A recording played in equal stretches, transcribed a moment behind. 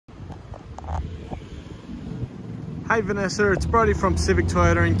Hey Vanessa, it's Brody from Pacific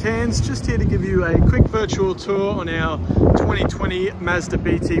Toyota in Cairns, just here to give you a quick virtual tour on our 2020 Mazda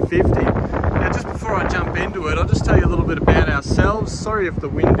BT-50. Now just before I jump into it, I'll just tell you a little bit about ourselves. Sorry if the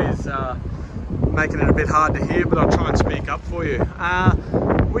wind is making it a bit hard to hear, but I'll try and speak up for you.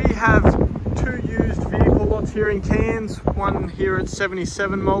 We have two used vehicle lots here in Cairns, one here at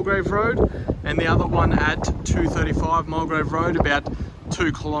 77 Mulgrave Road and the other one at 235 Mulgrave Road, about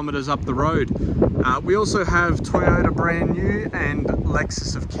 2 kilometres up the road. We also have Toyota brand new and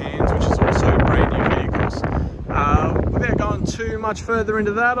Lexus of Cairns, which is also brand new vehicles. Without going too much further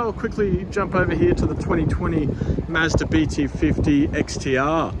into that, I'll quickly jump over here to the 2020 Mazda BT-50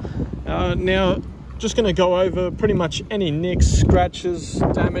 XTR. Now, just going to go over pretty much any nicks, scratches,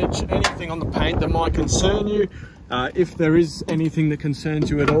 damage, anything on the paint that might concern you. If there is anything that concerns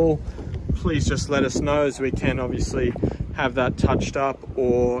you at all, please just let us know, as we can obviously have that touched up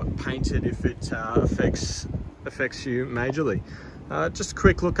or painted if it affects you majorly. Just a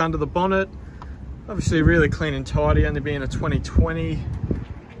quick look under the bonnet. Obviously really clean and tidy, only being a 2020.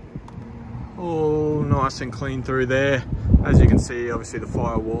 All nice and clean through there. As you can see, obviously the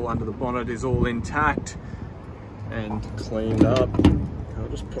firewall under the bonnet is all intact and cleaned up. I'll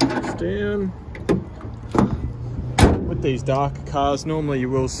just put this down. With these darker cars, normally you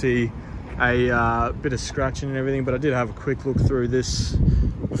will see a bit of scratching and everything, but I did have a quick look through this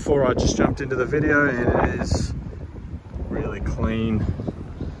before I just jumped into the video, and it is really clean.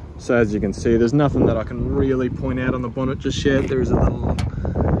 So as you can see, there's nothing that I can really point out on the bonnet just yet. There is a little,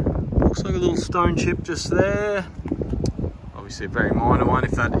 looks like a little stone chip just there. Obviously a very minor one.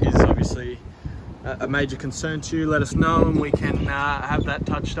 If that is obviously a major concern to you, let us know and we can have that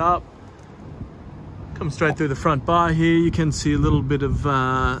touched up. Come straight through the front bar here, you can see a little bit of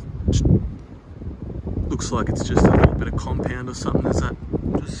looks like it's just a little bit of compound or something. There's that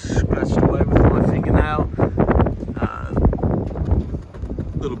just scratched away with my fingernail. A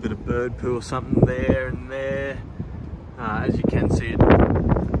little bit of bird poo or something there and there. As you can see it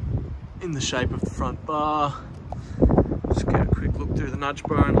in the shape of the front bar. Just get a quick look through the nudge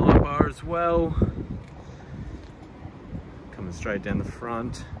bar and light bar as well. Coming straight down the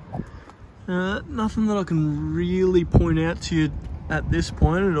front. Nothing that I can really point out to you at this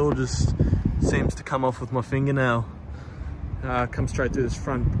point. It all just seems to come off with my fingernail. Come straight through this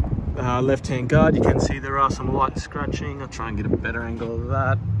front left-hand guard. You can see there are some light scratching. I'll try and get a better angle of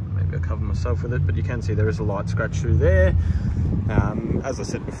that. Maybe I'll cover myself with it, but you can see there is a light scratch through there. As I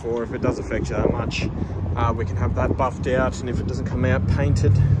said before, if it does affect you that much, we can have that buffed out, and if it doesn't come out,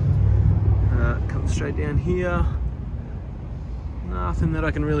 painted. Come straight down here. Nothing that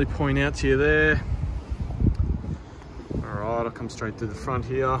I can really point out to you there. Alright, I'll come straight through the front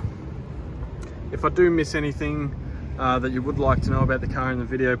here. If I do miss anything that you would like to know about the car in the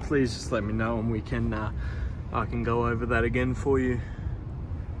video, please just let me know and we can I can go over that again for you.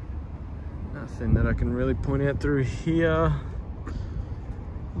 Nothing that I can really point out through here.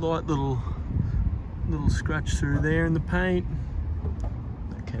 Light little scratch through there in the paint.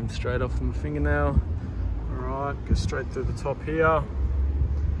 That came straight off from my fingernail. Alright, go straight through the top here.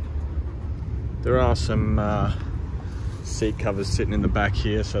 There are some seat covers sitting in the back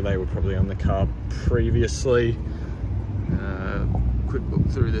here, so they were probably on the car previously. Quick look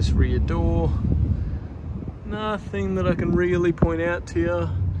through this rear door. Nothing that I can really point out to you.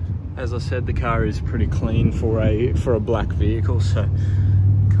 As I said, the car is pretty clean for a black vehicle, so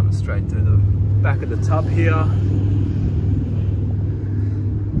coming straight through the back of the tub here.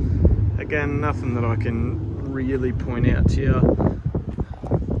 Again, nothing that I can really point out to you.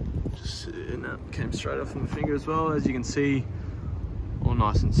 Just came straight off my finger as well. As you can see, all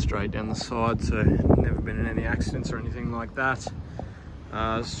nice and straight down the side, so never been in any accidents or anything like that.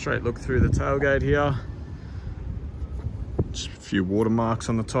 Straight look through the tailgate here. Just a few watermarks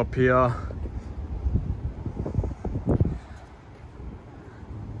on the top here.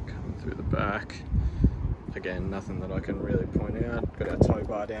 Coming through the back. Again, nothing that I can really point out. Got our tow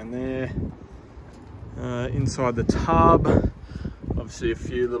bar down there. Inside the tub, obviously a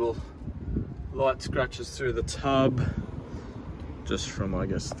few little light scratches through the tub, just from, I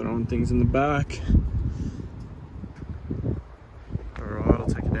guess, throwing things in the back. Alright, I'll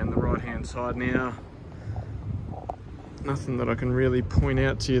take it down the right hand side now. Nothing that I can really point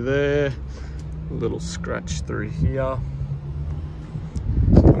out to you there. A little scratch through here.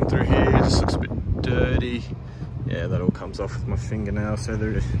 Coming through here, just looks a bit dirty. Yeah, that all comes off with my fingernail, so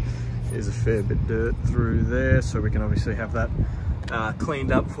there is a fair bit of dirt through there, so we can obviously have that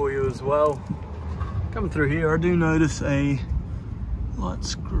cleaned up for you as well. Coming through here, I do notice a light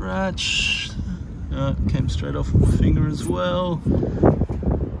scratch. Came straight off my finger as well.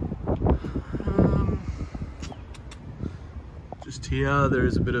 here. There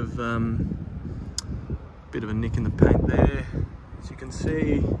is a bit of a nick in the paint there, as you can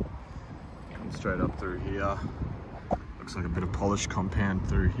see. Come straight up through here. Looks like a bit of polished compound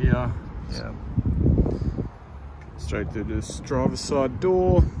through here. Yeah. Straight through this driver's side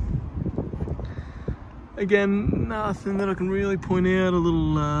door. Again, nothing that I can really point out. A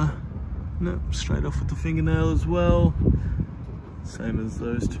little, no, straight off with the fingernail as well. Same as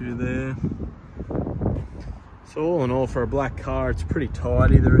those two there. So all in all, for a black car, it's pretty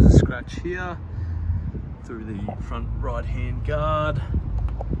tidy. There is a scratch here through the front right-hand guard.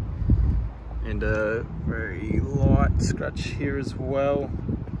 And a very light scratch here as well.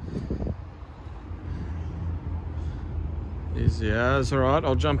 Easy as. Alright,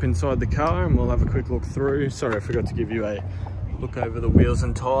 I'll jump inside the car and we'll have a quick look through. Sorry, I forgot to give you a look over the wheels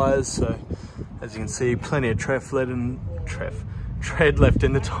and tyres. So, as you can see, plenty of tread left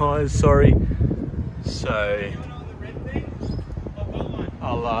in the tyres, sorry. So,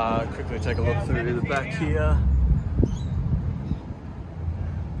 I'll quickly take a look through the back here.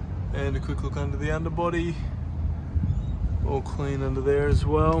 And a quick look under the underbody. All clean under there as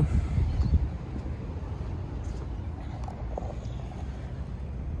well.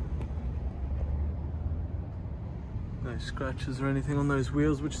 No scratches or anything on those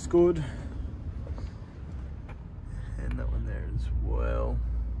wheels, which is good. And that one there as well.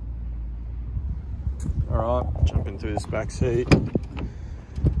 Alright, jumping through this back seat.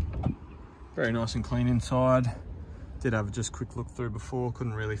 Very nice and clean inside. Did have just a quick look through before,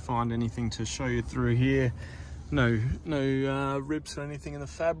 couldn't really find anything to show you through here. No rips or anything in the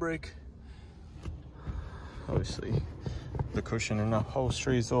fabric. Obviously the cushion and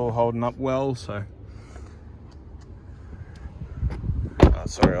upholstery is all holding up well, so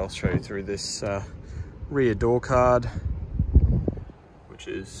sorry, I'll show you through this rear door card, which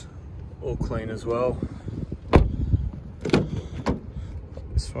is all clean as well.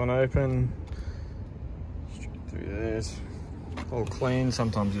 This one open, straight through there, all clean.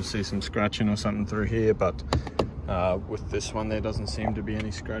 Sometimes you'll see some scratching or something through here, but with this one there doesn't seem to be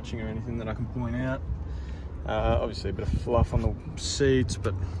any scratching or anything that I can point out. Obviously a bit of fluff on the seats,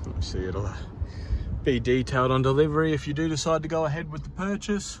 but obviously it'll be detailed on delivery if you do decide to go ahead with the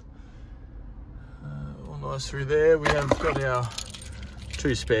purchase. All nice through there. We have got our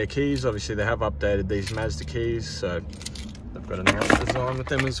 2 spare keys. Obviously they have updated these Mazda keys, so they've got a nice design with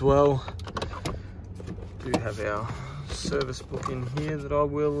them as well. We do have our service book in here that I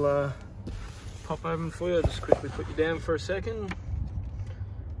will pop open for you. I'll just quickly put you down for a second.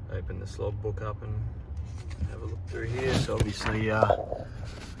 Open this log book up and have a look through here. So obviously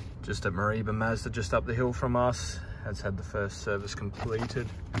just at Mariba Mazda, just up the hill from us, has had the first service completed.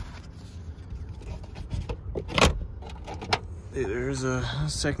 There is a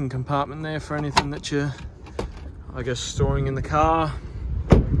second compartment there for anything that you're, I guess, storing in the car.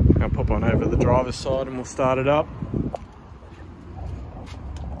 I'll pop on over to the driver's side and we'll start it up.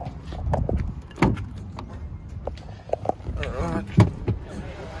 Alright,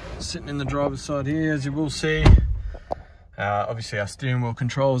 sitting in the driver's side here, as you will see. Obviously our steering wheel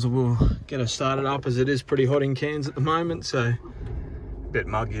controls will get us started up, as it is pretty hot in Cairns at the moment, so a bit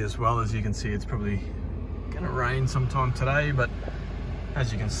muggy as well. As you can see, it's probably going to rain sometime today, but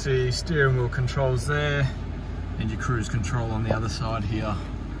as you can see, steering wheel controls there and your cruise control on the other side here.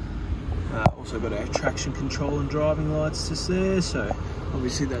 Also got our traction control and driving lights just there, so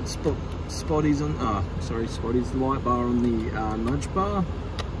obviously that Spotty's on, Spotty's light bar on the nudge bar.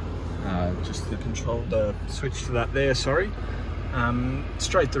 Just the switch to that there, sorry.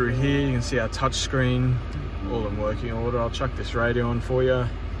 Straight through here you can see our touch screen, all in working order. I'll chuck this radio on for you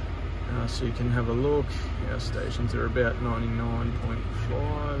so you can have a look. Our stations are about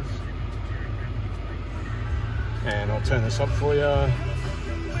 99.5. And I'll turn this up for you.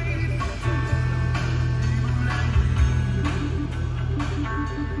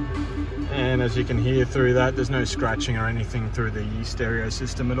 And as you can hear through that, there's no scratching or anything through the stereo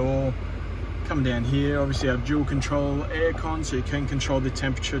system at all. Coming down here, obviously our dual control aircon, so you can control the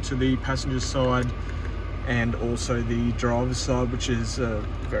temperature to the passenger side and also the driver's side, which is a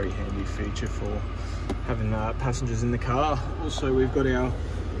very handy feature for having passengers in the car. Also, we've got our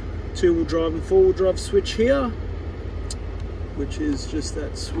 2-wheel drive and 4-wheel drive switch here, which is just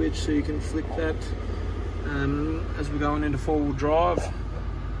that switch, so you can flick that as we're going into 4-wheel drive.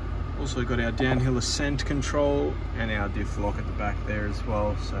 Also got our downhill ascent control and our diff lock at the back there as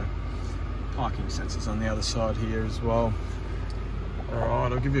well, so parking sensors on the other side here as well.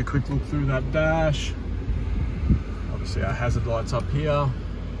 Alright, I'll give you a quick look through that dash. Obviously our hazard lights up here,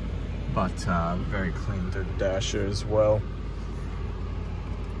 but very clean through the dash here as well.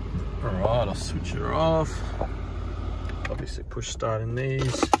 Alright, I'll switch her off. obviously push start in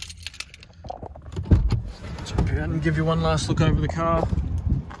these. Jump out and give you one last look over the car.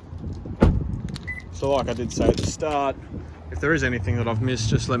 So like I did say at the start, if there is anything that I've missed,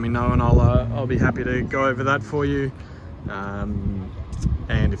 just let me know and I'll be happy to go over that for you.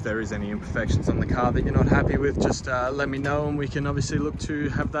 And if there is any imperfections on the car that you're not happy with, just let me know and we can obviously look to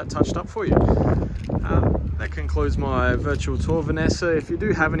have that touched up for you. That concludes my virtual tour, Vanessa. If you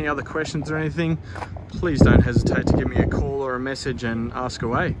do have any other questions or anything, please don't hesitate to give me a call or a message and ask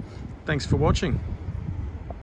away. Thanks for watching.